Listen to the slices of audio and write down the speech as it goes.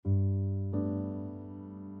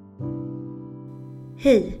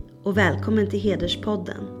Hej och välkommen till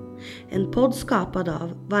Hederspodden. En podd skapad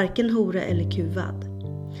av Varken hora eller kuvad.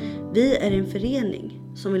 Vi är en förening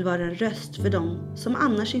som vill vara en röst för dem som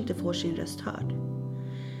annars inte får sin röst hörd.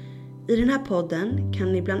 I den här podden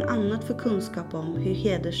kan ni bland annat få kunskap om hur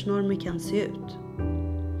hedersnormer kan se ut.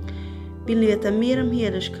 Vill ni veta mer om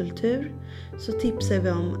hederskultur så tipsar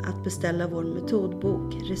vi om att beställa vår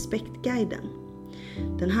metodbok Respektguiden.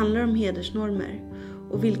 Den handlar om hedersnormer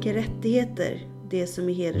och vilka rättigheter de som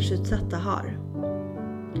är hedersutsatta har.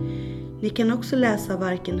 Ni kan också läsa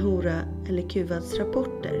Varken hora eller kuvads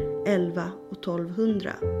rapporter 11 och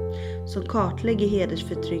 1200 som kartlägger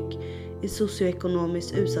hedersförtryck i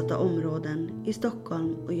socioekonomiskt utsatta områden i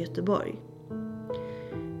Stockholm och Göteborg.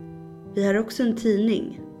 Vi har också en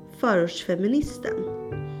tidning, Förortsfeministen,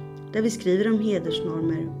 där vi skriver om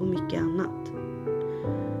hedersnormer och mycket annat.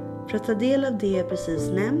 För att ta del av det jag precis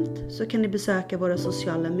nämnt så kan ni besöka våra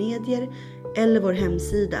sociala medier eller vår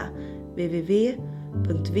hemsida www.vhek.se.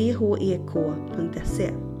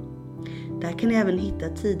 Där kan ni även hitta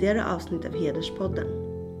tidigare avsnitt av Hederspodden.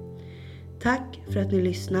 Tack för att ni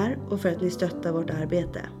lyssnar och för att ni stöttar vårt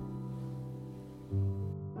arbete.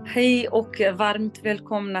 Hej och varmt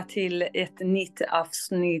välkomna till ett nytt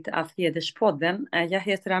avsnitt av Hederspodden. Jag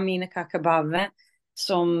heter Amineh Kakabaveh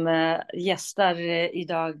som gästar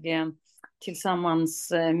idag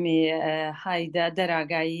tillsammans med Haida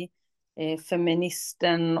Deragai,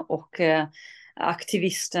 feministen och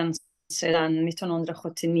aktivisten sedan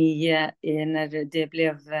 1979 när det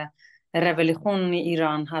blev revolution i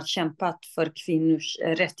Iran, har kämpat för kvinnors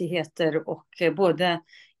rättigheter och både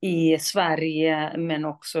i Sverige men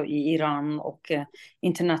också i Iran och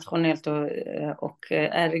internationellt och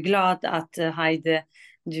är glad att Haide,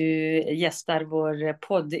 du gästar vår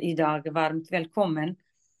podd idag. Varmt välkommen.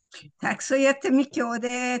 Tack så jättemycket och det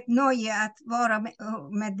är ett nöje att vara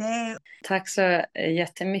med dig. Tack så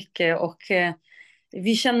jättemycket och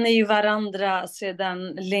vi känner ju varandra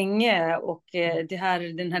sedan länge och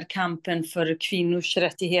den här kampen för kvinnors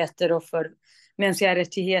rättigheter och för mänskliga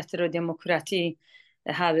rättigheter och demokrati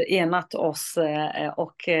har enat oss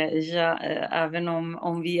och även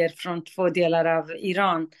om vi är från två delar av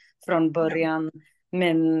Iran från början,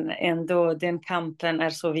 men ändå den kampen är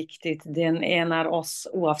så viktig, den enar oss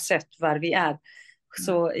oavsett var vi är.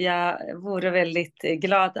 Så jag vore väldigt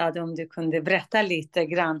glad om du kunde berätta lite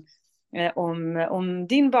grann om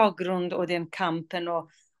din bakgrund och den kampen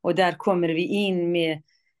och där kommer vi in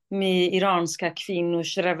med iranska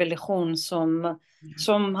kvinnors revolution som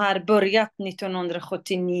har börjat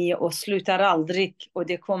 1979 och slutar aldrig, och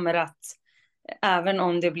det kommer att, även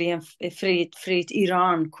om det blir en fritt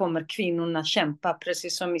Iran, kommer kvinnorna kämpa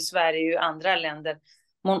precis som i Sverige och andra länder,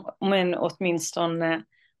 men åtminstone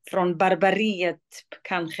från barbariet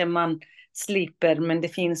kanske man slipper, men det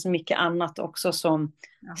finns mycket annat också som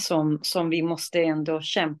vi måste ändå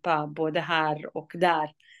kämpa både här och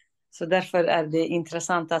där. Så därför är det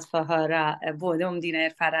intressant att få höra både om dina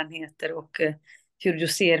erfarenheter och hur du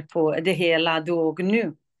ser på det hela då och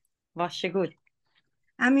nu. Varsågod.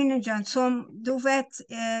 Amineh Jan, som du vet,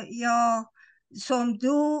 som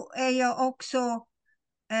du är jag också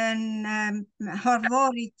har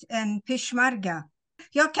varit en peshmerga.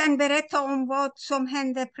 Jag kan berätta om vad som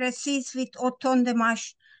hände precis vid 8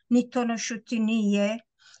 mars 1979.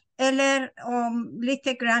 Eller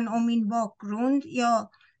lite grann om min bakgrund. Jag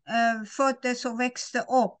föddes och växte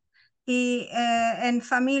upp i en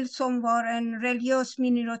familj som var en religiös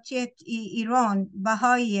minoritet i Iran,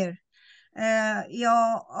 bahaier.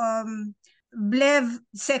 Jag blev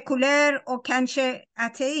sekulär och kanske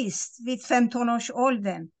ateist vid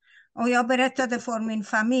 15-årsåldern. Och jag berättade för min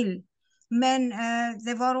familj. Men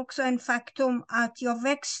det var också en faktum att jag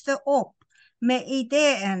växte upp med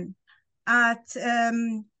idén att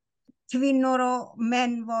kvinnor och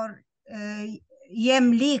män var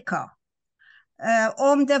jämlika.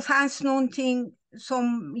 Om det fanns någonting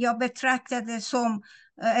som jag betraktade som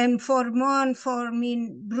en förmån för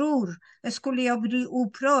min bror, skulle jag bli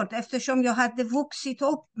upprörd eftersom jag hade vuxit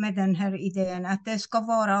upp med den här idén att det ska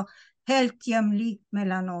vara helt jämlikt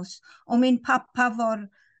mellan oss. Och min pappa var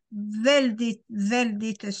väldigt,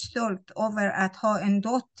 väldigt stolt över att ha en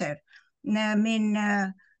dotter. När min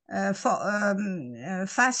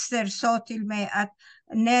faster sa till mig att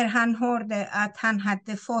när han hörde att han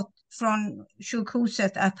hade fått från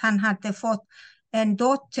sjukhuset att han hade fått en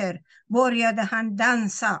dotter, började han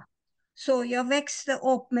dansa. Så jag växte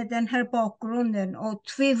upp med den här bakgrunden och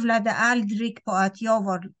tvivlade aldrig på att jag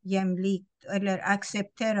var jämlik eller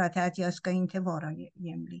accepterade att jag ska inte vara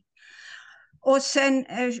jämlik. Och sen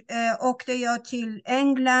åkte jag till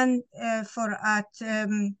England för att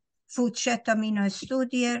fortsätta mina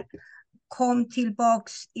studier. kom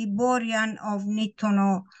tillbaks i början av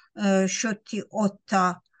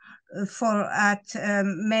 1978 för att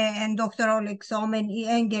med en doktoralexamen i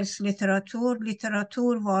engelsk litteratur.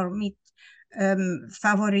 Litteratur var mitt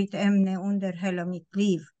favoritämne under hela mitt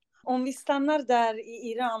liv. Om vi stannar där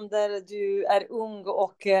i Iran där du är ung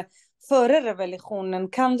och före revolutionen,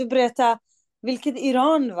 kan du berätta vilket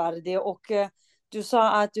Iran var det? Och du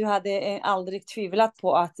sa att du hade aldrig tvivlat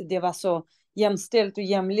på att det var så jämställt och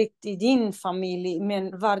jämlikt i din familj,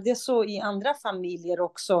 men var det så i andra familjer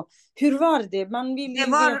också? Hur var det? Man vill Det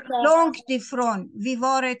ju var veta. långt ifrån. Vi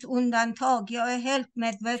var ett undantag. Jag är helt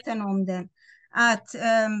medveten om det. Att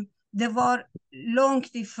det var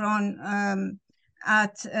långt ifrån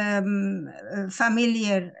att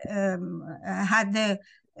familjer hade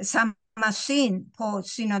samma syn på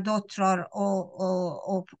sina döttrar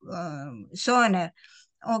och söner.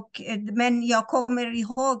 Men jag kommer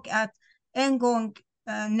ihåg att en gång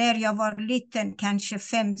när jag var liten, kanske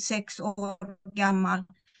 5-6 år gammal,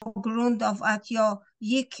 på grund av att jag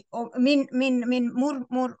gick, och min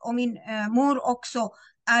mormor och min mor också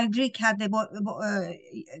aldrig hade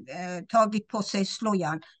tagit på sig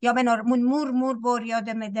slöjan. Jag menar, min mormor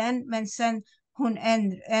började med den, men sen hon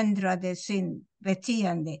ändrade sin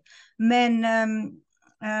beteende. Men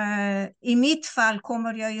i mitt fall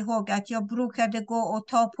kommer jag ihåg att jag brukade gå och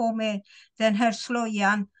ta på mig den här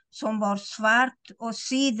slöjan som var svart och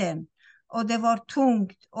siden. Och det var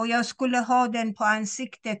tungt. Och jag skulle ha den på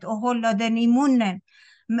ansiktet och hålla den i munnen.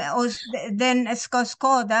 Och den ska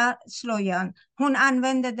skada slöjan. Hon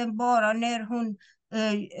använde den bara när hon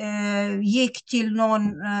gick till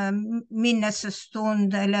någon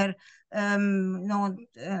minnesstund eller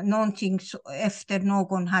någonting efter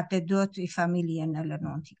någon hade dött i familjen eller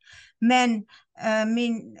någonting. Men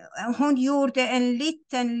hon gjorde en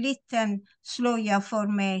liten slöja för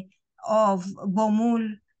mig av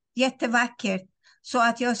bomull, jättevackert, så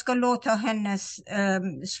att jag ska låta hennes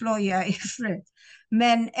slöja i fred.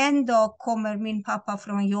 Men en dag kommer min pappa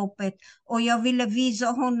från jobbet och jag ville visa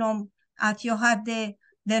honom att jag hade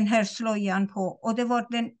den här slöjan på, och det var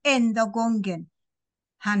den enda gången.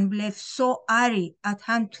 Han blev så arg att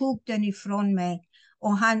han tog den ifrån mig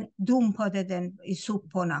och han dumpade den i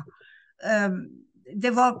soporna. Det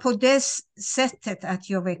var på det sättet att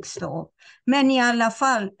jag växte upp. Men i alla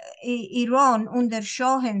fall, i Iran under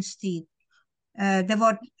shahens tid, det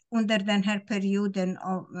var under den här perioden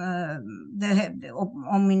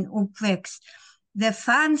av min uppväxt, det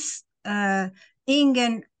fanns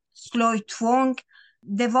ingen slöjtvång.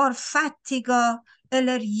 Det var fattiga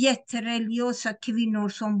eller jättereligiösa kvinnor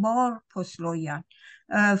som bar på slöjan.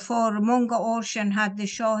 För många år sedan hade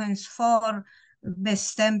shahens far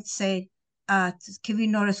bestämt sig att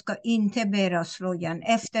kvinnor ska inte bära slöjan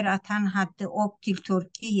efter att han hade åkt till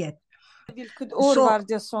Turkiet. Vilket år var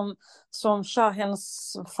det som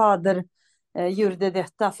shahens fader gjorde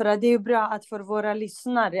detta? För det är ju bra att för våra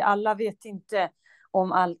lyssnare, alla vet inte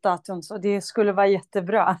om allt datum, så det skulle vara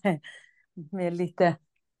jättebra med lite.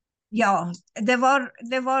 Ja, det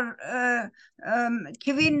var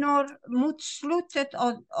kvinnor mot slutet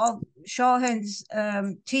av shahens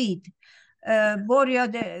tid.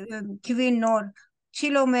 Började kvinnor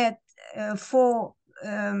till och med få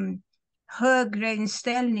högre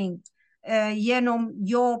inställning genom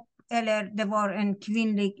jobb, eller det var en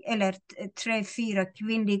kvinnlig eller 3-4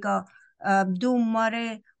 kvinnliga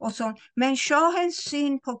domare och så. Men shahens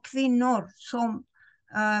syn på kvinnor som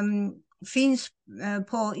finns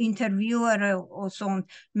på intervjuer och sånt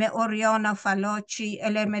med Oriana Fallaci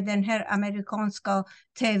eller med den här amerikanska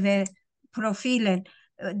tv-profilen,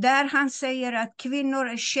 där han säger att kvinnor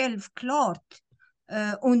är självklart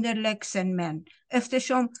underlägsen män,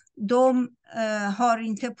 eftersom de har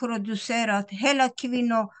inte producerat hela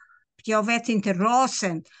kvinnor, jag vet inte,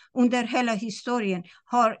 rasen under hela historien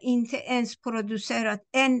har inte ens producerat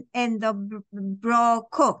en enda bra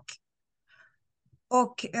kock.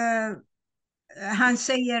 Och han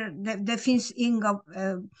säger det finns inga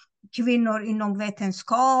kvinnor inom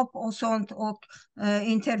vetenskap och sånt, och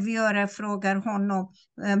intervjuare frågar honom,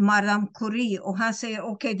 Madame Curie, och han säger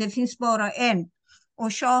okej, det finns bara en.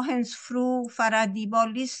 Och shahens fru Faradiba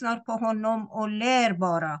lyssnar på honom och lär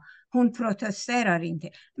bara. Hon protesterar inte.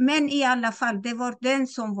 Men i alla fall, det var den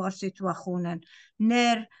som var situationen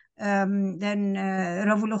när den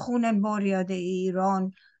revolutionen började i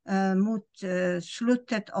Iran mot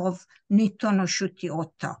slutet av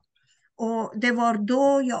 1978. Och det var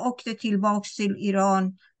då jag åkte tillbaka till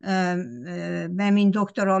Iran med min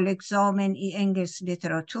doktoralexamen i engelsk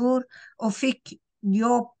litteratur och fick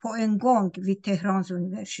jobb på en gång vid Tehrans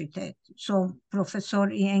universitet som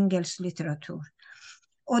professor i engelsk litteratur.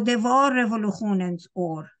 Och det var revolutionens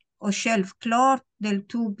år. Och självklart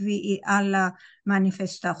deltog vi i alla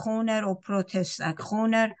manifestationer och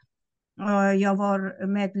protestaktioner. Jag var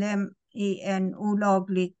medlem i en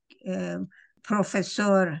olaglig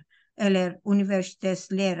professor eller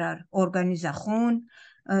universitetslärarorganisation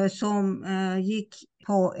som gick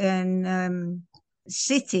på en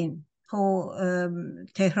sitting på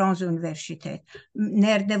Teherans universitet.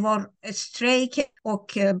 När det var strejk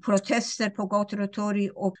och protester på gator och torg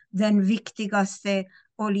och den viktigaste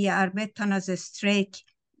oljearbetarnas strejk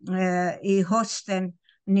i hösten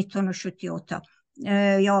 1978.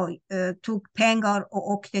 Jag tog pengar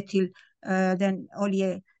och åkte till den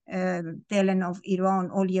delen av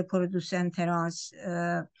Iran, oljeproducenternas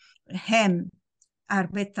hem,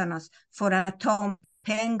 arbetarnas, för att ta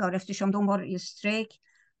pengar eftersom de var i strejk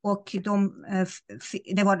och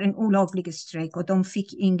det var en olaglig strejk och de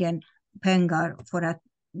fick ingen pengar för att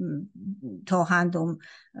ta hand om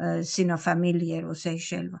sina familjer och sig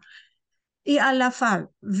själva. I alla fall,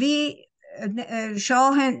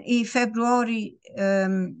 shahen i februari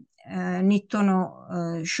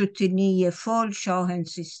 1979 föll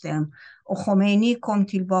shahens system och Khomeini kom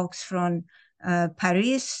tillbaks från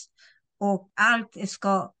Paris och allt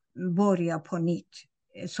ska börja på nytt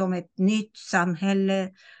som ett nytt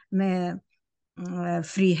samhälle med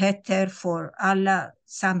friheter för alla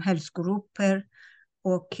samhällsgrupper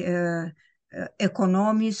och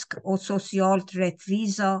ekonomisk och socialt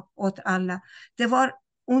rättvisa åt alla. Det var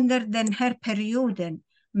under den här perioden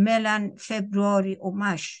mellan februari och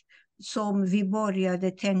mars som vi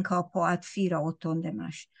började tänka på att fira 8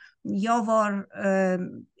 mars. Jag var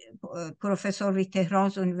professor vid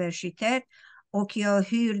Teherans universitet och jag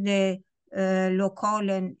hyrde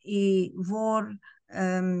lokalen i vår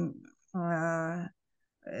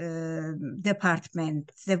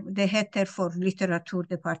departement. Det heter för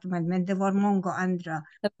litteraturdepartement, men det var många andra.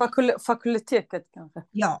 Fakultetet kanske?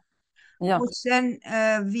 Ja. Och sen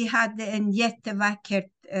vi hade en jättevacker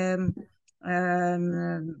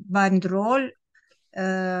bandroll.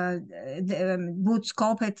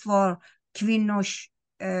 Budskapet var kvinnors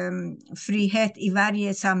frihet i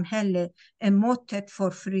varje samhälle är måttet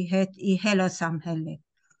för frihet i hela samhället.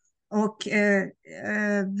 Och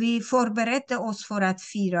vi förberedde oss för att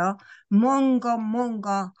fira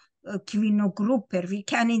många kvinnogrupper. Vi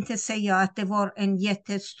kan inte säga att det var en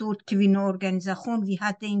jättestor kvinnoorganisation. Vi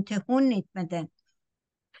hade inte hunnit med den.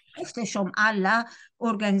 Eftersom alla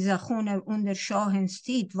organisationer under shahens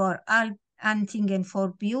tid var antingen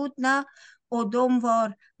förbjudna och de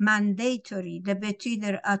var mandatory. Det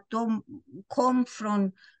betyder att de kom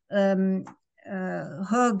från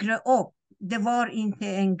högre upp. Det var inte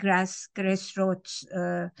en grassroots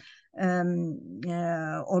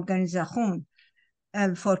organisation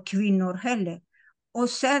för kvinnor heller. Och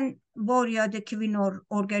sen började kvinnor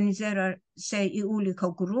organisera sig i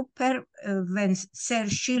olika grupper,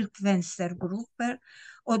 särskilt vänstergrupper.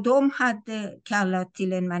 Och de hade kallat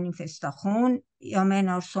till en manifestation, jag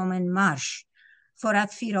menar som en marsch, för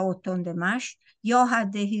att fira 8 mars. Jag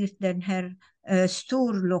hade hyrt den här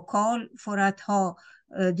stor lokal för att ha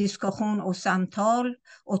diskussion och samtal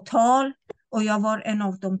och tal. Och jag var en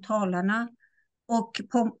av de talarna. Och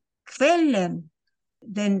på kvällen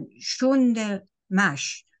den 7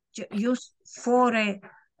 mars, just före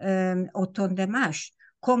 8 mars,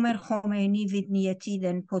 kommer Khomeini vid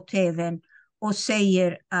 9-tiden på tvn och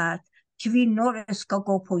säger att kvinnor ska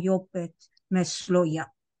gå på jobbet med slöja.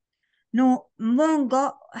 Nu,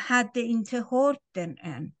 många hade inte hört den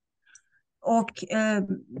än. Och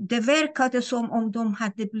det verkade som om de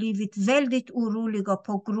hade blivit väldigt oroliga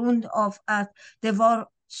på grund av att det var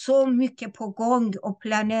så mycket på gång och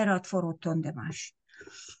planerat för 8 mars.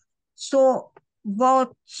 Så vad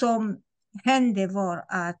som hände var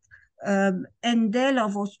att en del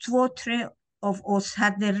av oss, 2-3 av oss,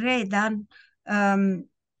 hade redan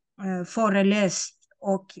föreläst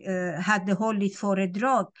och hade hållit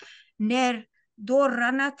föredrag. När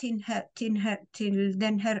dörrarna till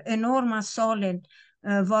den här enorma salen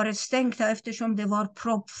var stängda eftersom det var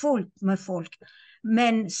proppfullt med folk.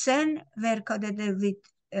 Men sen verkade det vid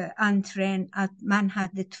entrén att man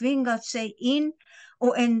hade tvingat sig in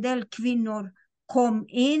och en del kvinnor kom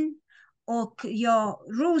in och jag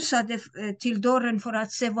rusade till dörren för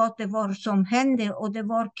att se vad det var som hände och det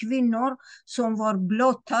var kvinnor som var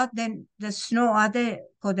blotta. Det snöade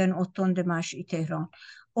på den 8 mars i Teheran.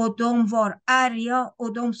 Och de var arga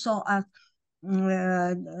och de sa att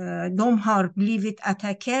de har blivit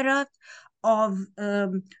attackerade av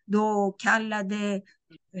då kallade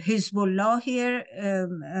Hizbollahier,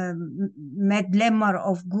 medlemmar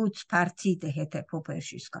av Guds parti, det heter på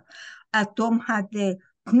persiska. Att de hade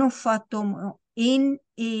knuffat dem in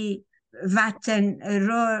i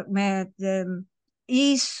vattenrör med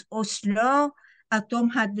is och snö, att de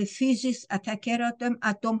hade fysiskt attackerat dem,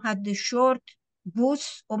 att de hade kört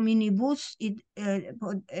buss och minibuss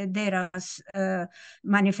på deras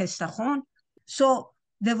manifestation. Så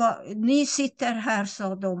det var, ni sitter här,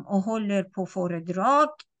 sa de, och håller på föredrag,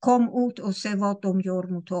 kom ut och se vad de gör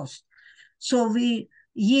mot oss. Så vi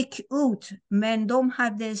gick ut, men de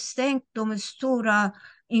hade stängt de stora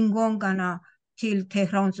ingångarna till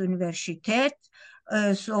Tehrans universitet.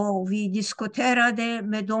 Så vi diskuterade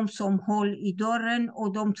med dem som höll i dörren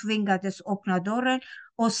och de tvingades öppna dörren.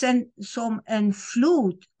 Och sen som en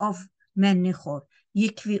flod av människor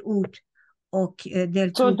gick vi ut och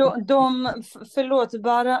deltog. Så förlåt,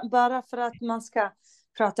 bara för att man ska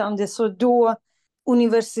prata om det, så då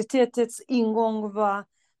universitetets ingång var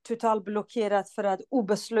totalblockerat för att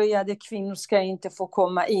obeslöjade kvinnor ska inte få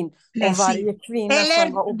komma in. Precis. Och varje kvinna eller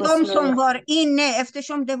som var obeslöjad... de som var inne,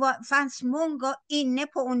 eftersom det fanns många inne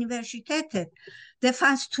på universitetet. Det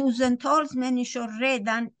fanns tusentals människor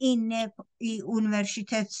redan inne i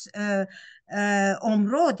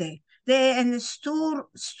universitetsområdet. Det är en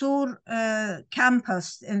stor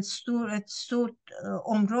campus, ett stort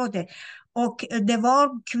område. Och det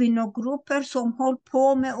var kvinnogrupper som höll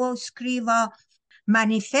på med att skriva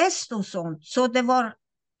manifest och sånt. Så det var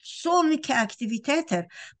så mycket aktiviteter.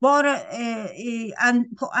 Bara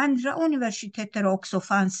på andra universiteter också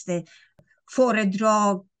fanns det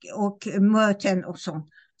föredrag och möten och sånt.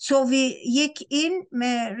 Så vi gick in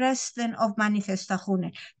med resten av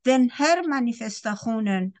manifestationen. Den här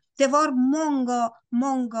manifestationen, det var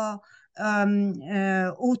många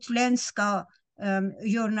utländska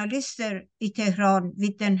journalister i Teheran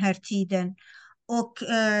vid den här tiden. Och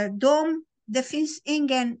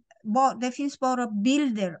det finns bara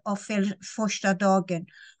bilder av första dagen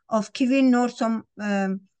av kvinnor som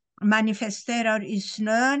manifesterar i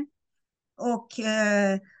snön. Och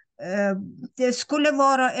det skulle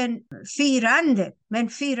vara en firande, men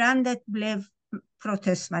firandet blev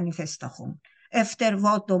protestmanifestation efter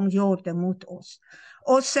vad de gjorde mot oss.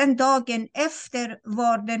 Och sen dagen efter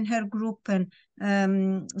var den här gruppen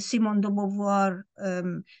Simone de Beauvoir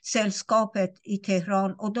sällskapet i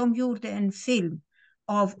Teheran, och de gjorde en film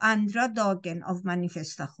av andra dagen av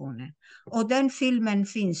manifestationen. Och den filmen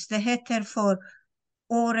finns, det heter för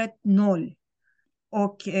året 0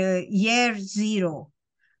 och year 0.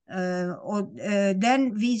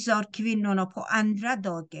 Den visar kvinnorna på andra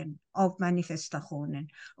dagen av manifestationen.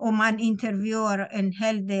 Och man intervjuar en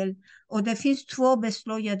hel del. Och det finns 2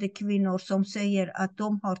 beslöjade kvinnor som säger att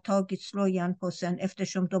de har tagit slöjan på sig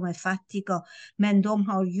eftersom de är fattiga. Men de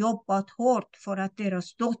har jobbat hårt för att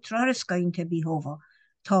deras döttrar ska inte behöva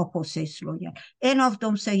ta på sig slöjan. En av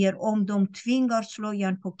dem säger, om de tvingar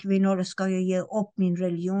slöjan på kvinnor ska jag ge upp min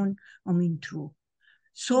religion och min tro.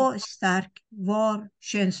 Så stark var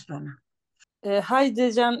känslorna.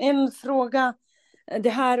 Hajdejan, en fråga. Det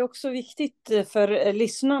här är också viktigt för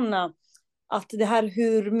lyssnarna. Att det här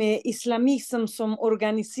hur med islamism som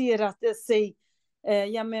organiserat sig.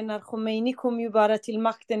 Jag menar, Khomeini kom ju bara till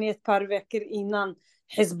makten ett par veckor innan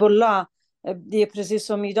Hezbollah. Det är precis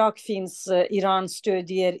som idag finns Iran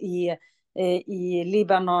stödjer i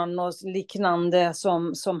Libanon och liknande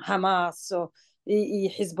som Hamas och i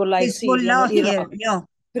Hezbollah i Syrien och Irak. Ja.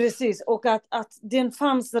 Precis, och att den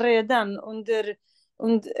fanns redan under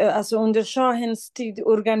shahens tid,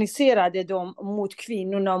 organiserade de mot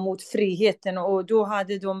kvinnorna, mot friheten, och då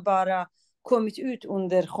hade de bara kommit ut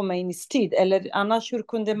under Khomeinis tid, eller annars hur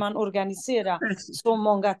kunde man organisera så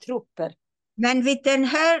många trupper? Men vid den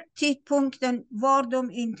här tidpunkten var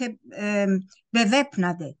de inte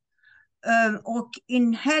beväpnade. Och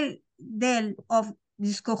en hel del av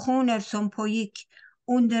diskussioner som pågick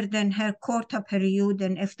under den här korta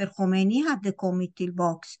perioden efter Khomeini hade kommit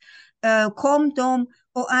tillbaks, kom de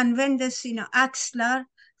och använde sina axlar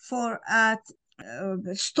för att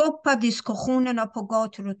stoppa diskussionerna på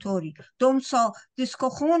gator och torg. De sa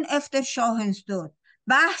diskussion efter shahens död.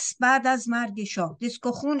 Bahs بعد از مرگ شاه,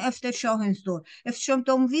 diskussion efter shahens död. Eftersom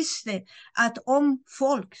de visste att om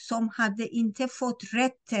folk som hade inte fått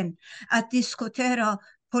rätten att diskutera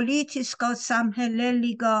politiska och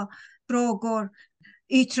samhälleliga frågor,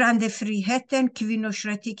 yttrandefriheten, kvinnors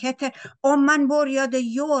rättigheter, om man började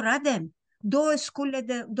göra den, då skulle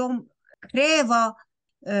de kräva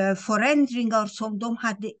förändringar som de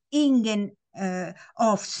hade ingen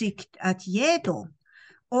avsikt att ge dem.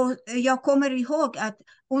 Och jag kommer ihåg att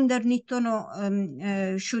under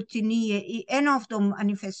 1979 i en av de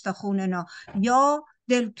manifestationerna, jag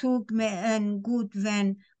deltog med en god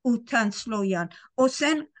vän utan slöjan. Och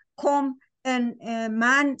sen kom en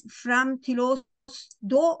man fram till oss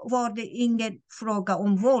Då var det ingen fråga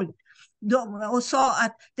om våld. Och sa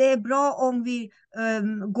att det är bra om vi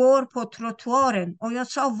går på trottoaren. Och jag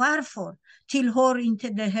sa, varför? Tillhör inte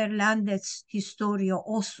det här landets historia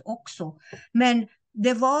oss också? Men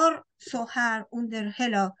det var så här under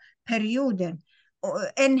hela perioden.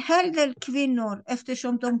 En hel del kvinnor,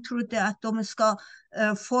 eftersom de trodde att de ska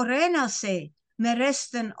förena sig med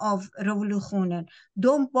resten av revolutionen,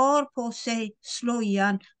 de bar på sig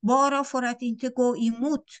slöjan bara för att inte gå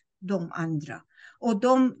emot de andra. Och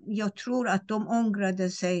jag tror att de ångrade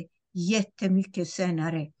sig jättemycket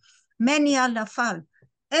senare. Men i alla fall,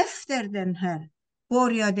 efter den här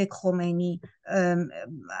började Khomeini,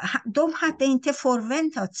 de hade inte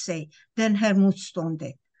förväntat sig den här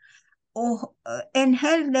motståndet. Och en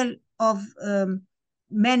hel del av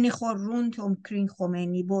människor runt omkring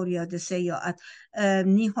Khomeini började säga att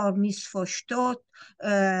ni har missförstått,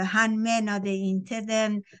 han menade inte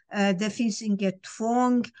den, det finns inget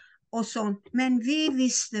tvång och sånt. Men vi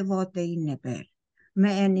visste vad det innebär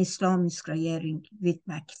med en islamisk regering vid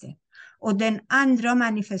makten. Och den andra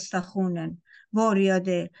manifestationen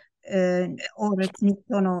började året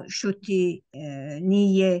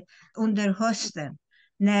 1979 under hösten,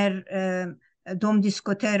 när de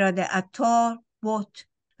diskuterade att ta bort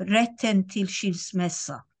rätten till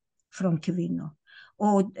skilsmässa från kvinnor.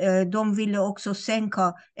 Och de ville också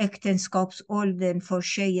sänka äktenskapsåldern för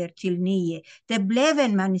tjejer till 9. Det blev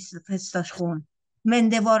en manifestation, men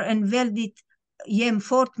det var en väldigt,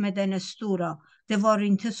 jämfört med den stora, det var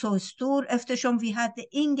inte så stor eftersom vi hade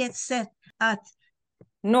inget sätt att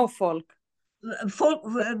nå folk.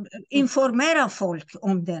 Informera folk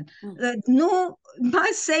om den. Nu man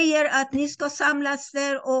säger att ni ska samlas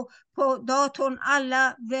där och på datorn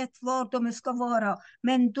alla vet var de ska vara.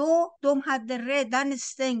 Men då de hade redan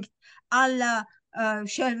stängt alla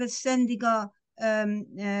självständiga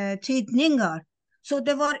tidningar. Så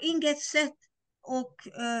det var inget sätt att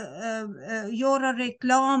göra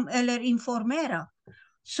reklam eller informera.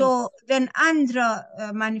 Så den andra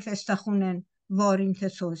manifestationen var inte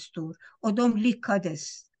så stor. Och de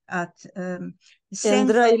lyckades att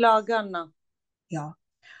ändra i lagarna. Ja.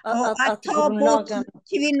 Och att ta bort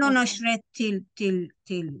kvinnornas rätt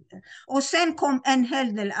till. Och sen kom en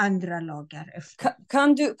hel del andra lagar efter.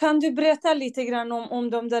 Kan du berätta lite grann om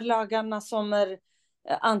de där lagarna som är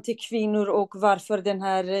antikvinnor och varför den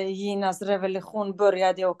här Jinas revolution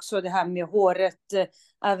började också, det här med håret,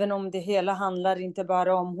 även om det hela handlar inte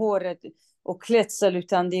bara om håret och klädsel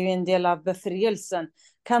utan det är en del av befrielsen.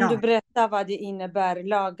 Kan du berätta vad det innebär,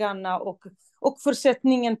 lagarna och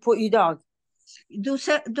försättningen på idag?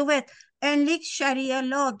 Du vet, enligt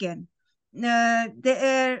sharia-lagen, det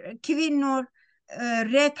är kvinnor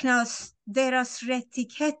räknas, deras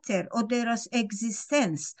rättigheter och deras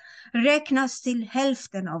existens räknas till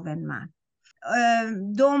hälften av en man.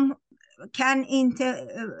 De kan inte,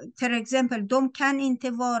 till exempel, de kan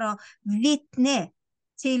inte vara vittne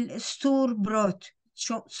till storbrott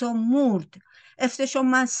som mord, eftersom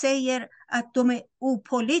man säger att de är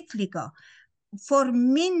opålitliga. För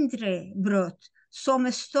mindre brott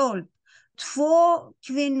som stöld, 2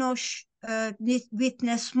 kvinnors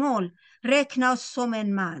vittnesmål räknas som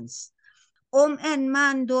en mans. Om en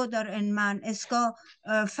man dödar en man ska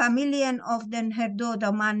familjen av den här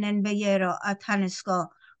döda mannen begära att han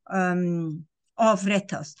ska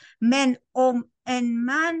avrättas. Men om en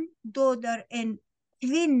man dödar en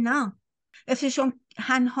kvinna, eftersom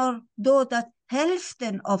han har dödat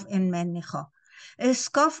hälften av en människa,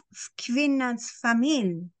 ska kvinnans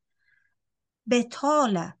familj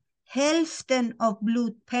betala hälften av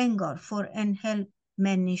blodpengar för en hel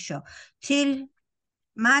människa till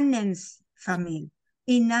mannens familj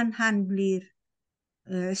innan han blir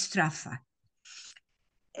straffad.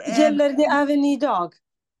 Gäller det även idag?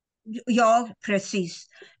 Ja, precis.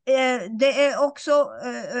 Det är också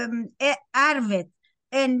arvet.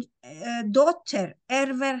 En dotter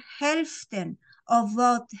ärver hälften av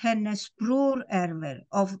vad hennes bror ärver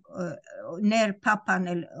när pappan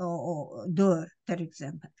dör, till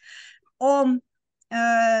exempel.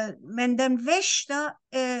 Men den värsta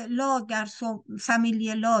lagar som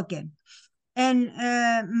familjelagen. En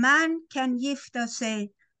man kan gifta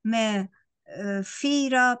sig med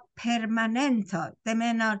 4 permanenta, det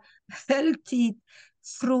menar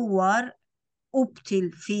heltidsfruar upp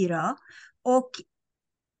till 4, och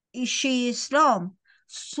i islam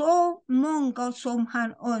så många som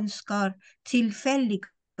han önskar tillfälliga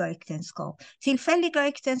äktenskap. Tillfälliga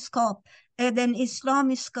äktenskap är den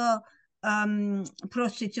islamiska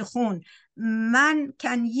prostitution. Man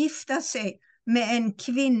kan gifta sig med en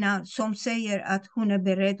kvinna som säger att hon är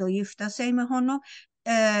beredd att gifta sig med honom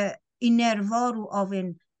i närvaro av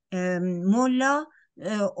en mulla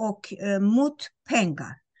och mot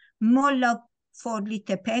pengar. Mulla får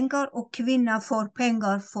lite pengar och kvinna får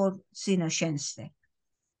pengar för sina tjänster.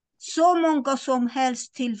 Så många som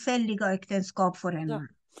helst tillfälliga äktenskap för en man.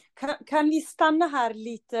 Kan vi stanna här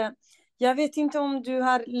lite? Jag vet inte om du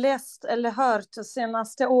har läst eller hört de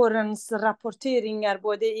senaste årens rapporteringar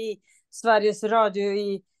både i Sveriges Radio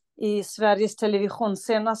och i Sveriges Television.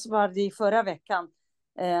 Senast var det i förra veckan.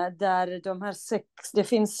 Där det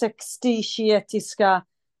finns 60 shiitiska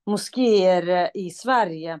moskéer i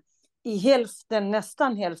Sverige.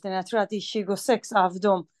 Nästan hälften, jag tror att i 26 av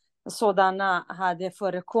dem sådana hade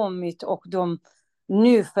förekommit, och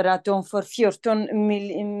nu för att de får 14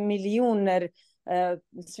 miljoner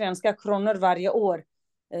svenska kronor varje år,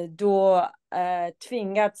 då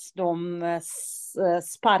tvingats de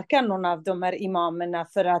sparka någon av de här imamerna,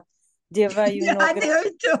 för att det var ju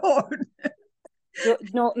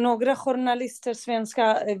några journalister,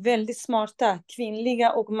 svenska, väldigt smarta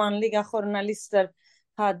kvinnliga och manliga journalister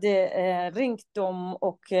hade ringt dem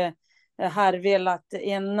och har velat,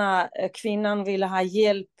 ena kvinnan ville ha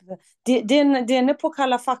hjälp. Den är på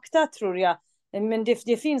Kalla fakta, tror jag. Men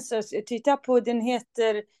det finns, titta på, den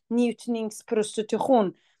heter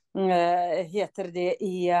njutningsprostitution, heter det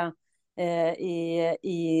i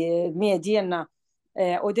medierna.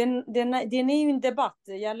 Och den är ju en debatt.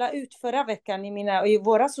 Jag la ut förra veckan i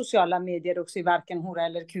våra sociala medier också, i Varken hora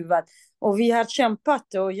eller kuvad. Och vi har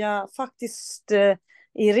kämpat, och jag faktiskt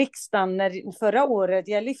i riksdagen förra året,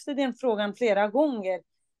 jag lyfte den frågan flera gånger,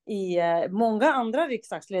 många andra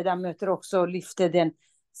riksdagsledamöter också lyfte den,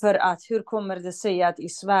 för att hur kommer det sig att i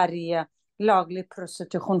Sverige laglig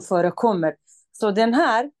prostitution förekommer. Så den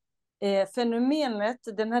här fenomenet,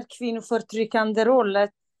 den här kvinnoförtryckande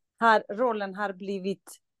rollen har blivit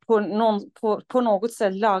på något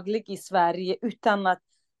sätt laglig i Sverige, utan att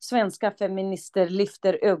svenska feminister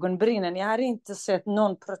lyfter ögonbrynen. Jag har inte sett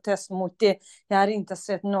någon protest mot det. Jag har inte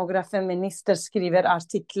sett några feminister skriver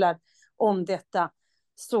artiklar om detta.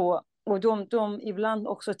 Så, och de ibland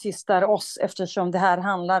också tystar oss, eftersom det här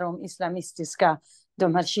handlar om islamistiska,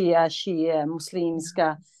 de här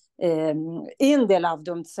muslimska, en del av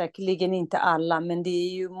dem, säkerligen inte alla, men det är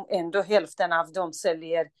ju ändå hälften av dem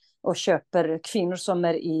säljer och köper kvinnor som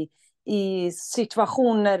är i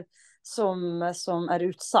situationer som är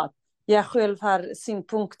utsatt. Jag själv har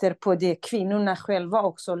synpunkter på det. Kvinnorna själva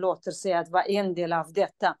också låter sig att vara en del av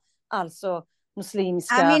detta. Alltså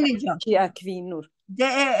muslimska kvinnor. Det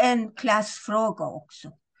är en klassfråga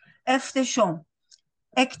också. Eftersom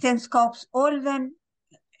äktenskapsåldern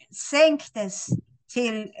sänktes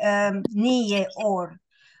till 9 år.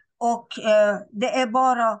 Och det är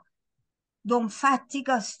bara de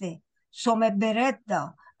fattigaste som är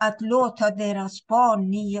beredda att låta deras barn,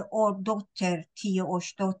 9 år dotter, 10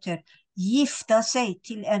 års dotter, gifta sig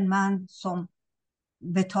till en man som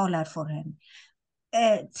betalar för henne.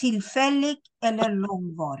 Tillfällig eller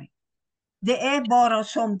långvarig. Det är bara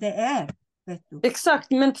som det är. Vet du.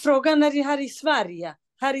 Exakt, men frågan är här i Sverige.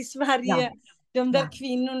 Här i Sverige, de där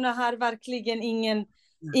kvinnorna har verkligen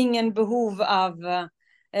ingen behov av...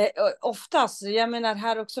 oftast, jag menar,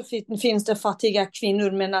 här också finns det fattiga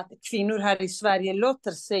kvinnor, men att kvinnor här i Sverige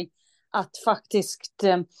låter sig att faktiskt...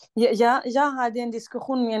 Jag hade en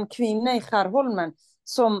diskussion med en kvinna i Skärholmen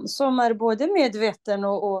som är både medveten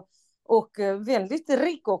och väldigt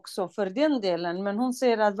rik också för den delen, men hon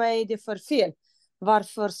säger att vad är det för fel?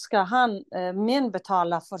 Varför ska män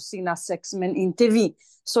betala för sina sex men inte vi?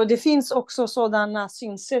 Så det finns också sådana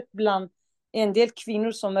synsätt bland en del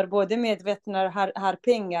kvinnor som är både medvetna och har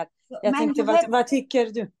pengar. Jag tänkte, vad tycker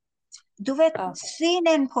du? Du vet,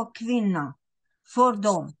 synen på kvinnan för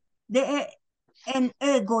dem, det är en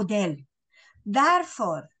ögodel.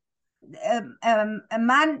 Därför,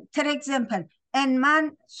 till exempel, en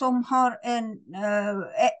man som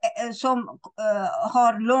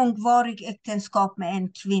har långvarig äktenskap med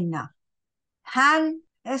en kvinna. Han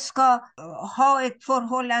ska ha ett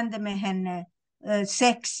förhållande med henne,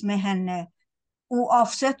 sex med henne,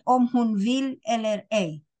 oavsett om hon vill eller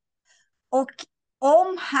ej. Och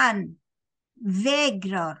om han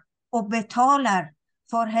vägrar och betalar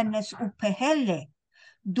för hennes uppehälle,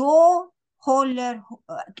 då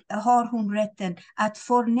har hon rätten att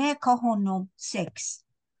förneka honom sex.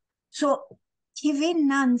 Så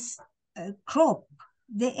kvinnans kropp,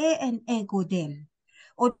 det är en ägodel.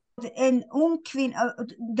 Och en ung kvinna,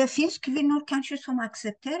 det finns kvinnor kanske som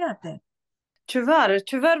accepterar det.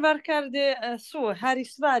 Tyvärr verkar det så här i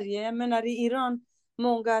Sverige. Jag menar, i Iran,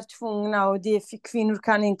 många är tvungna, och kvinnor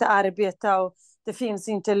kan inte arbeta, och det finns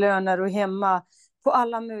inte löner, och hemma på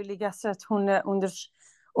alla möjliga sätt. Hon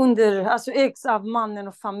är alltså ägs av mannen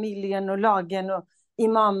och familjen och lagen, och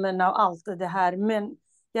imamerna och allt det här. Men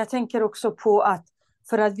jag tänker också på att,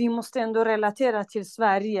 för att vi måste ändå relatera till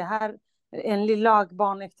Sverige. Här enligt lag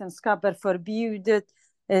barnäktenskap är förbjudet.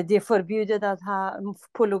 Det är förbjudet att ha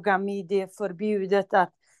polygami. Det är förbjudet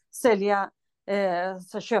att sälja,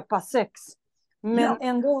 köpa sex. Men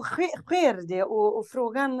ändå sker det. Och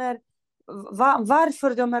frågan är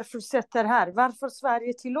varför de här fortsätter här. Varför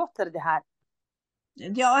Sverige tillåter det här.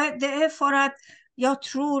 Ja, det är för att jag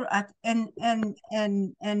tror att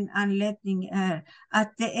en anledning är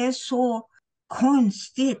att det är så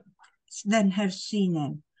konstigt, den här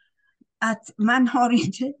synen. Att man har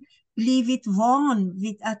inte blivit van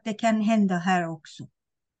vid att det kan hända här också,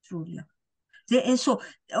 tror jag. Det är så.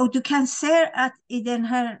 Och du kan se att i den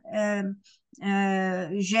här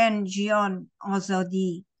Jen Jian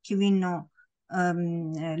Azadi, kvinnor,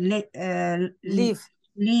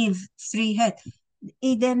 liv, frihet.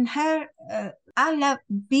 I den här, alla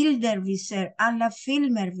bilder vi ser, alla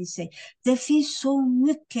filmer vi ser, det finns så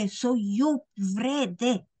mycket, så djup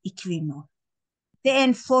vrede i kvinnor. Det är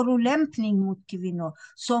en förolämpning mot kvinnor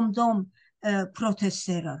som de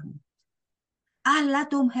protesterar mot. Alla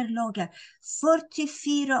de här lagar,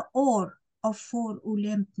 44 år av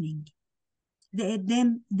förolämpning. Det är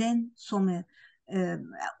den som är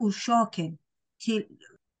orsaken till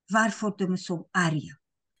varför de är så arga.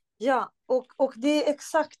 Ja, och det är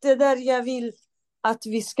exakt det där jag vill att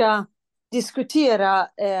vi ska diskutera.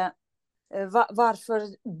 Varför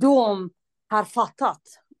de har fattat.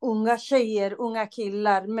 Unga tjejer, unga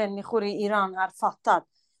killar, människor i Iran har fattat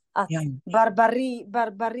att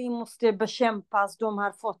barbari måste bekämpas. De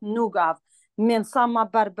har fått nog av. Men samma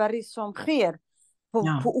barbari som sker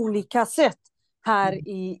på olika sätt här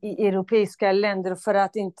i europeiska länder, för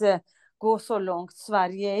att inte gå så långt.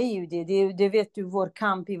 Sverige är ju det vet du, vår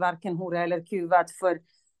kamp i varken hora eller kuvad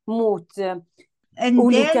mot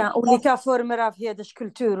olika former av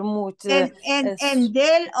hederskultur. En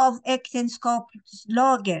del av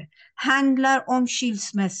äktenskapslagen handlar om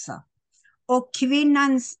skilsmässa och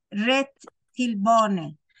kvinnans rätt till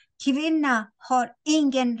barnen. Kvinnan har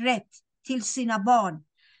ingen rätt till sina barn.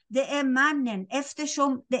 Det är mannen,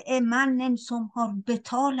 eftersom det är mannen som har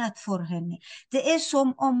betalat för henne. Det är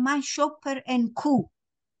som om man köper en ko.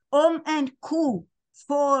 Om en ko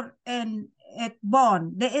får ett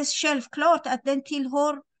barn, det är självklart att den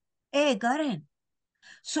tillhör ägaren.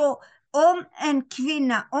 Så om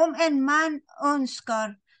en man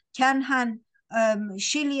önskar, kan han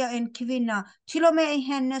skilja en kvinna, till och med i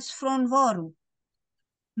hennes frånvaro.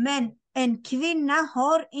 Men en kvinna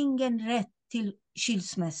har ingen rätt till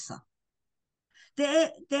skilsmässa. Det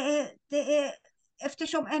är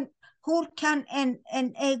eftersom hur kan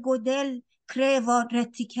en ägodel kräva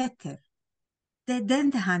rättigheter? Det är den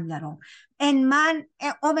det handlar om.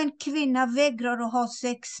 Om en kvinna vägrar att ha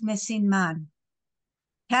sex med sin man,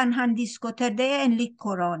 kan han diskutera, det är enligt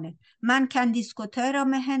Koranen. Man kan diskutera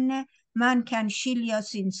med henne, man kan skilja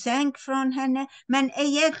sin säng från henne, men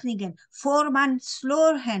egentligen får man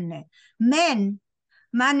slå henne. Men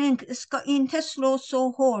man ska inte slå så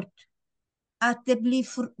hårt att det blir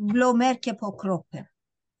blåmärke på kroppen.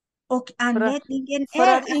 Och anledningen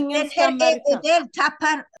är att den här ägodel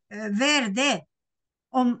tappar värde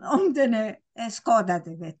om den är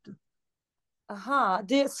skadad, vet du. Aha,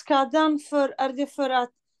 det är skadan är det för att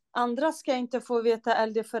andra ska inte få veta,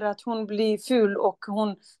 eller för att hon blir ful och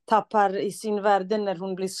hon tappar i sin värde när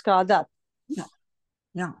hon blir skadad?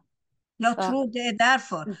 Ja. Jag tror det är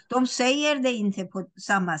därför. De säger det inte på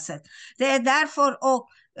samma sätt. Det är därför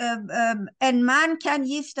en man kan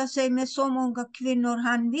gifta sig med så många kvinnor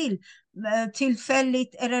han vill.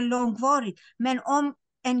 Tillfälligt eller långvarigt. Men om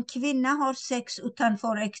en kvinna har sex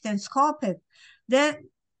utanför äktenskapet,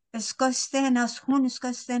 hon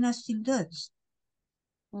ska stenas till döds.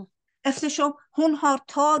 Eftersom hon har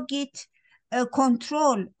tagit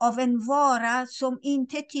kontroll av en vara som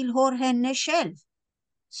inte tillhör henne själv.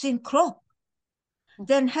 Sin kropp.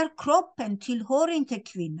 Den här kroppen tillhör inte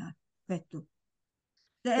kvinnan, vet du.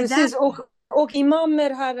 Precis, och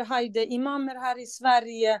imamer här i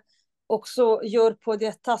Sverige också gör på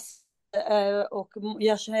detta. Och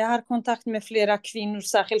jag har kontakt med flera kvinnor,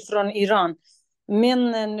 särskilt från Iran.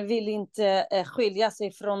 Männen vill inte skilja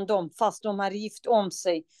sig från dem fast de har gift om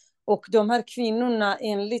sig. Och de här kvinnorna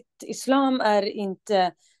enligt islam är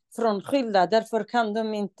inte frånskilda. Därför kan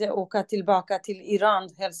de inte åka tillbaka till Iran,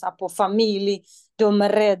 hälsa på familj. De är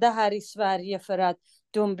rädda här i Sverige för att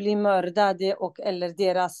de blir mördade eller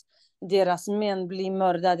deras män blir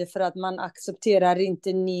mördade, för att man accepterar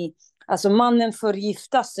inte alltså mannen får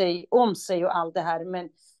gifta sig om sig och allt det här,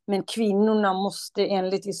 men kvinnorna måste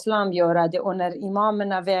enligt islam göra det, och när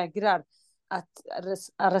imamerna vägrar att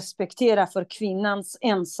respektera för kvinnans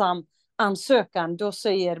ensam ansökan, då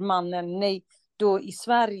säger mannen nej. Då i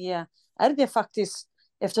Sverige är det faktiskt,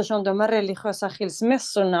 eftersom de här religiösa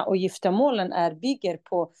skilsmässorna och giftermålen bygger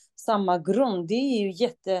på samma grund, det är ju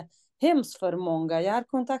jättehemskt för många. Jag har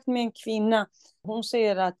kontakt med en kvinna, hon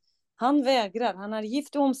säger att han har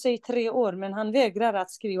gift om sig 3 år, men han vägrar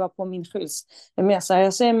att skriva på min skilsmässa.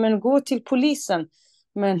 Jag säger, men gå till polisen.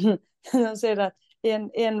 Men han säger att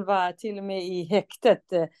en var till och med i häktet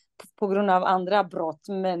på grund av andra brott,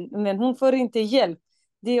 men hon får inte hjälp.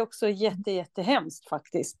 Det är också jättehemskt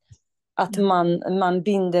faktiskt. Att man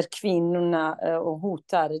binder kvinnorna och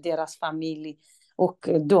hotar deras familj. Och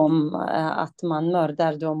att man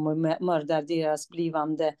mördar dem och mördar deras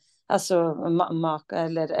blivande, alltså maka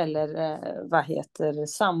eller vad heter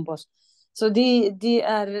sambos. Så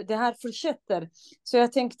det här fortsätter. Så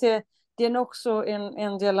jag tänkte, det är också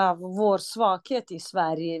en del av vår svaghet i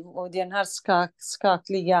Sverige. Och den här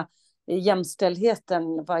skakliga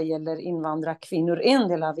jämställdheten vad gäller invandrarkvinnor. En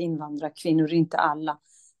del av invandrarkvinnor, inte alla.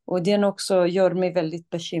 Och den också gör mig väldigt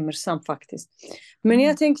bekymmersam faktiskt. Men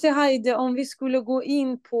jag tänkte, Heidi, om vi skulle gå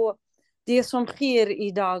in på det som sker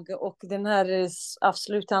idag och den här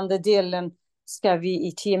avslutande delen ska vi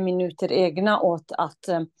i 10 minuter ägna åt att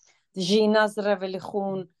Jinas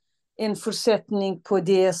revolution, en fortsättning på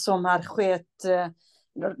det som har skett,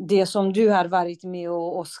 det som du har varit med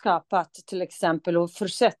och skapat till exempel och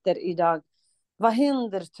fortsätter idag. Vad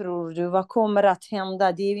händer tror du? Vad kommer att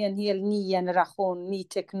hända? Det är en hel ny generation, ny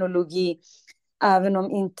teknologi. Även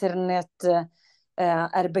om internet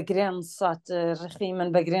är begränsat,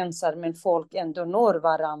 regimen begränsar, men folk ändå når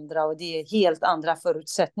varandra. Och det är helt andra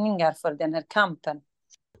förutsättningar för den här kampen.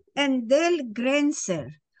 En del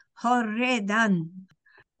gränser har redan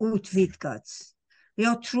utvidgats.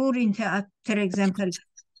 Jag tror inte att till exempel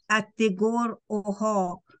att det går att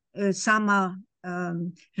ha samma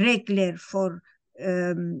regler för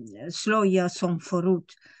slöja som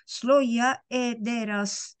förut. Slöja är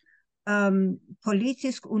deras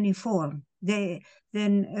politisk uniform.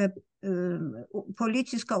 Den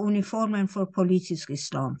politiska uniformen för politisk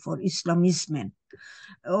islam, för islamismen.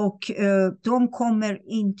 Och de kommer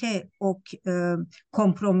inte att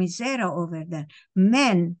kompromissera över den.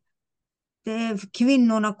 Men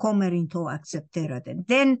kvinnorna kommer inte att acceptera den.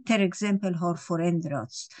 Den till exempel har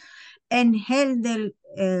förändrats. En hel del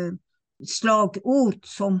slagord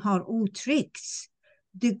som har uttryckts,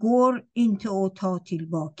 det går inte att ta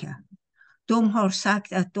tillbaka. De har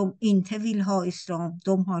sagt att de inte vill ha islam.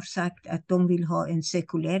 De har sagt att de vill ha en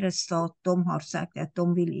sekulär stat. De har sagt att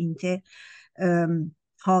de vill inte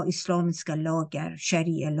ha islamiska lagar,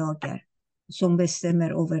 sharia-lagar, som bestämmer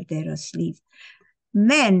över deras liv.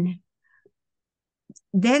 Men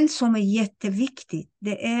den som är jätteviktig,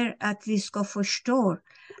 det är att vi ska förstå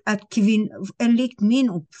att enligt min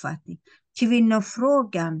uppfattning,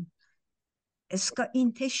 kvinnofrågan ska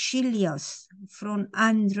inte skiljas från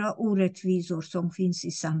andra orättvisor som finns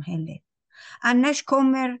i samhället. Annars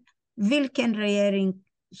kommer vilken regering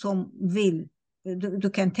som vill, du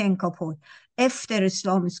kan tänka på, efter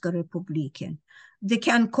Islamiska republiken. Det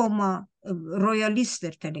kan komma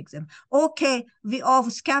royalister till exempel. Okej, vi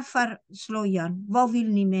avskaffar slöjan. Vad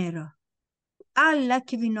vill ni mera? Alla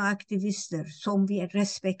kvinnoaktivister som vi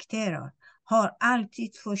respekterar har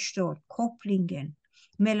alltid förstått kopplingen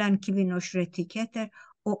mellan kvinnors rättigheter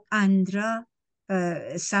och andra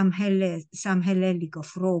samhälleliga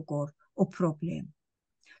frågor och problem.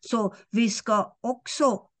 Så vi ska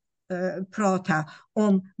också prata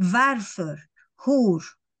om varför, hur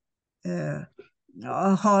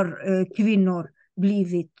har kvinnor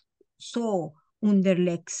blivit så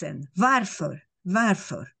underlägsen.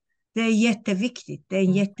 Varför? Det är jätteviktigt. Det är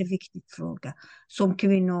en jätteviktig fråga som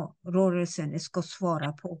kvinnorörelsen ska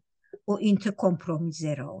svara på och inte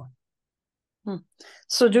kompromissera om.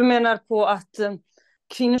 Så du menar på att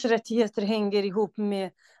kvinnors rättigheter hänger ihop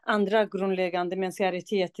med andra grundläggande mänskliga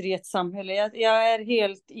rättigheter i ett samhälle? Jag är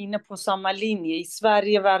helt inne på samma linje. I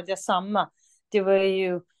Sverige var det samma. Det var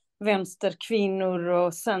ju vänsterkvinnor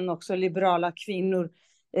och sen också liberala kvinnor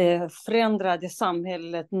förändrade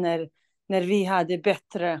samhället när vi hade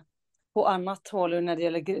bättre på annat håll och när det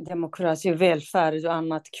gäller demokrati, välfärd och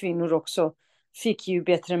annat. Kvinnor också fick ju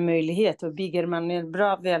bättre möjlighet, och bygger man en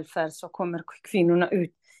bra välfärd så kommer kvinnorna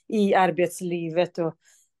ut i arbetslivet och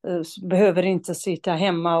behöver inte sitta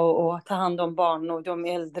hemma och ta hand om barn och de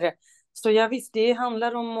äldre. Så jag visst, det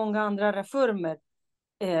handlar om många andra reformer,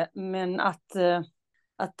 men att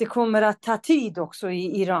det kommer att ta tid också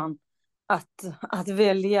i Iran att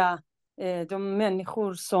välja de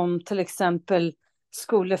människor som till exempel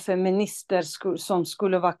feminister som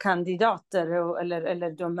skulle vara kandidater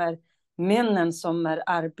eller de här männen som är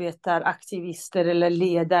arbetaraktivister eller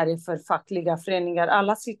ledare för fackliga föreningar,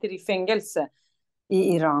 alla sitter i fängelse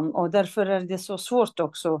i Iran. Och därför är det så svårt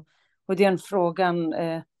också. Och den frågan,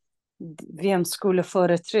 vem skulle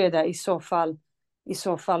företräda i så fall? I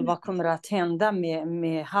så fall, vad kommer att hända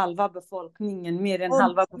med halva befolkningen, mer än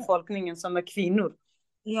halva befolkningen som är kvinnor?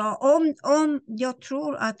 Ja, jag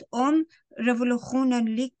tror att om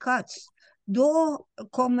revolutionen lyckas, då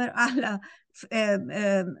kommer alla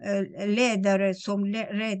ledare som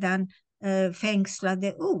redan fängslade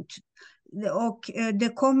ut. Och det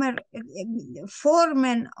kommer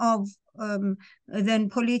formen av den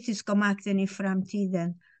politiska makten i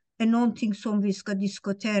framtiden är någonting som vi ska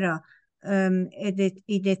diskutera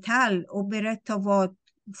i detalj och berätta vad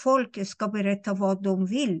folket ska berätta vad de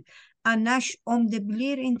vill. Annars, om det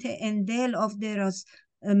blir inte en del av deras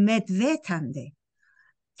medvetande,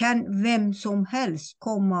 kan vem som helst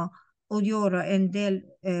komma och göra en del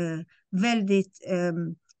väldigt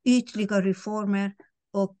ytliga reformer,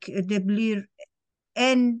 och det blir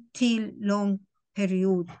en till lång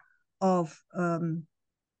period av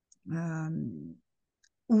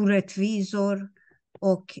orättvisor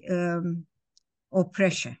och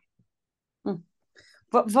oppression.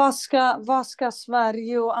 Vad ska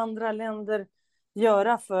Sverige och andra länder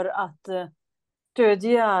göra för att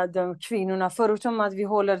stödja de kvinnorna? Förutom att vi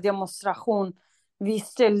håller demonstration, vi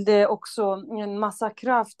ställde också en massa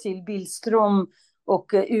krav till Billström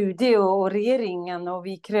och UD och regeringen, och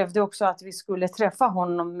vi krävde också att vi skulle träffa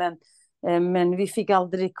honom, men vi fick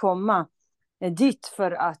aldrig komma dit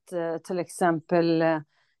för att till exempel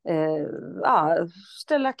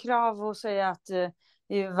ställa krav och säga att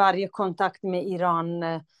i varje kontakt med Iran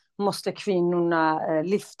måste kvinnorna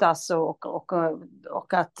lyftas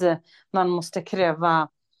och att man måste kräva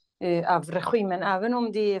av regimen. Även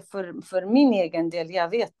om det är för min egen del,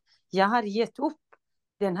 jag har gett upp.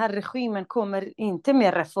 Den här regimen kommer inte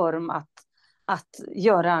med reform att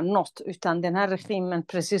göra något, utan den här regimen,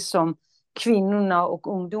 precis som kvinnorna och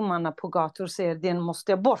ungdomarna på gator säger, den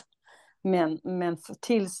måste bort. Men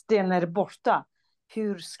tills den är borta,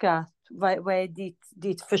 vad är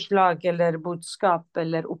ditt förslag eller budskap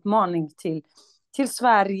eller uppmaning till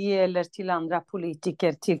Sverige eller till andra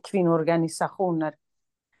politiker, till kvinnoorganisationer?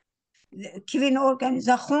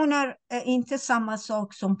 Kvinnoorganisationer är inte samma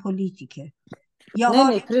sak som politiker.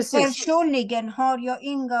 Personligen har jag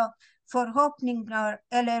inga förhoppningar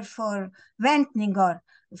eller förväntningar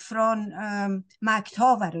från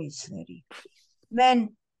makthavare i Sverige. Men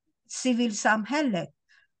civilsamhället,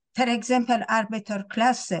 till exempel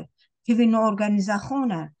arbetarklassen,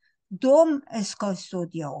 kvinnoorganisationer, de ska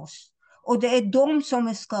stödja oss. Och det är de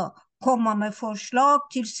som ska komma med förslag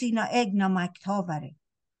till sina egna makthavare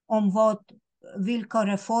om vilka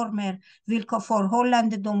reformer, vilka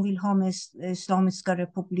förhållanden de vill ha med Islamiska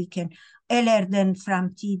republiken eller den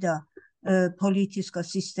framtida politiska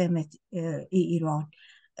systemet i Iran.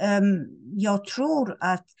 Jag tror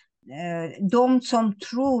att de som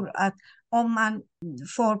tror att om man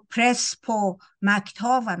får press på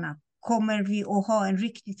makthavarna kommer vi att ha en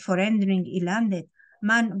riktig förändring i landet,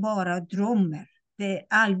 man bara drömmer. Det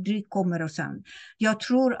aldrig kommer att ske. Jag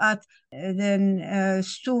tror att den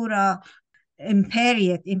stora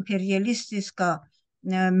imperialistiska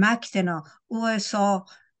makterna, USA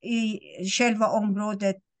i själva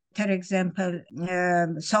området, till exempel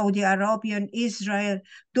Saudiarabien, Israel,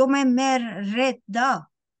 de är mer rädda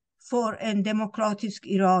för en demokratisk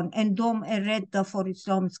Iran än de är rädda för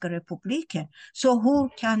Islamiska republiken. Så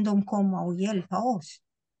hur kan de komma och hjälpa oss?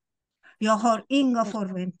 Jag har inga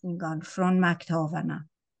förväntningar från makthavarna.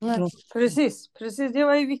 Nej, precis. Det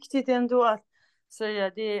var ju viktigt ändå att säga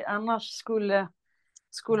det. Annars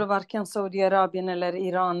skulle varken Saudiarabien eller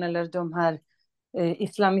Iran eller de här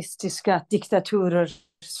islamistiska diktaturer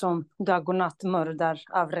som dag och natt mördar,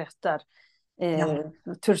 avrättar,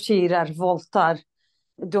 torterar, våldtar,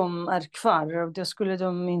 de är kvar, och det skulle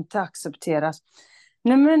de inte accepteras.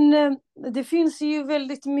 Nej, men det finns ju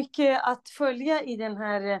väldigt mycket att följa i den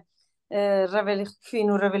här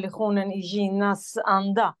kvinnorevolutionen i Jinas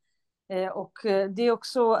anda. Och det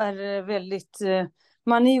också är väldigt,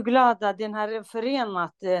 man är ju glad att den har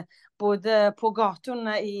förenat både på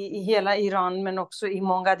gatorna i hela Iran men också i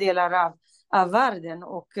många delar av världen,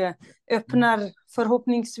 och öppnar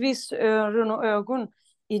förhoppningsvis öron och ögon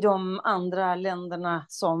i de andra länderna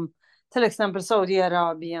som till exempel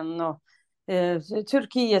Saudiarabien och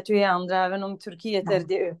Turkiet och andra, även om Turkiet är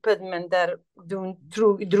det öppet, men där de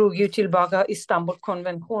drog ju tillbaka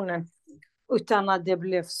Istanbulkonventionen utan att det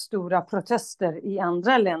blev stora protester i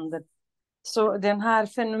andra länder. Så den här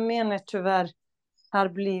fenomenet tyvärr har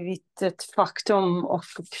blivit ett faktum och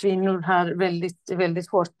kvinnor har väldigt, väldigt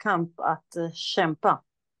hård kamp att kämpa.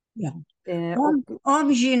 Ja. Och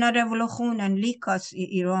Om Gina-revolutionen lyckas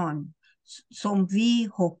i Iran, som vi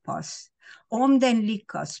hoppas, om den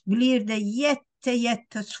lyckas blir det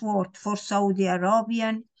jättesvårt för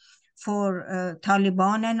Saudiarabien, för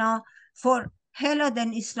talibanerna, för hela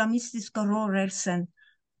den islamistiska rörelsen,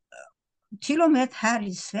 till och med här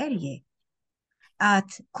i Sverige,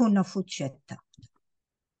 att kunna fortsätta.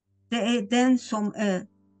 Det är den som är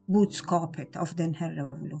budskapet av den här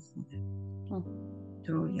revolutionen,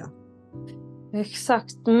 tror jag.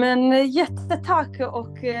 Exakt, men jättetack,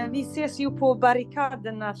 och vi ses ju på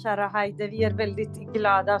barrikaderna, kära Heide. Vi är väldigt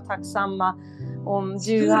glada och tacksamma om du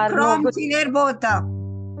Stor har kram något. till er båda.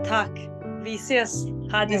 Tack, vi ses,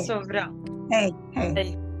 ha det så bra. Hej.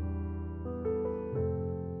 Hej.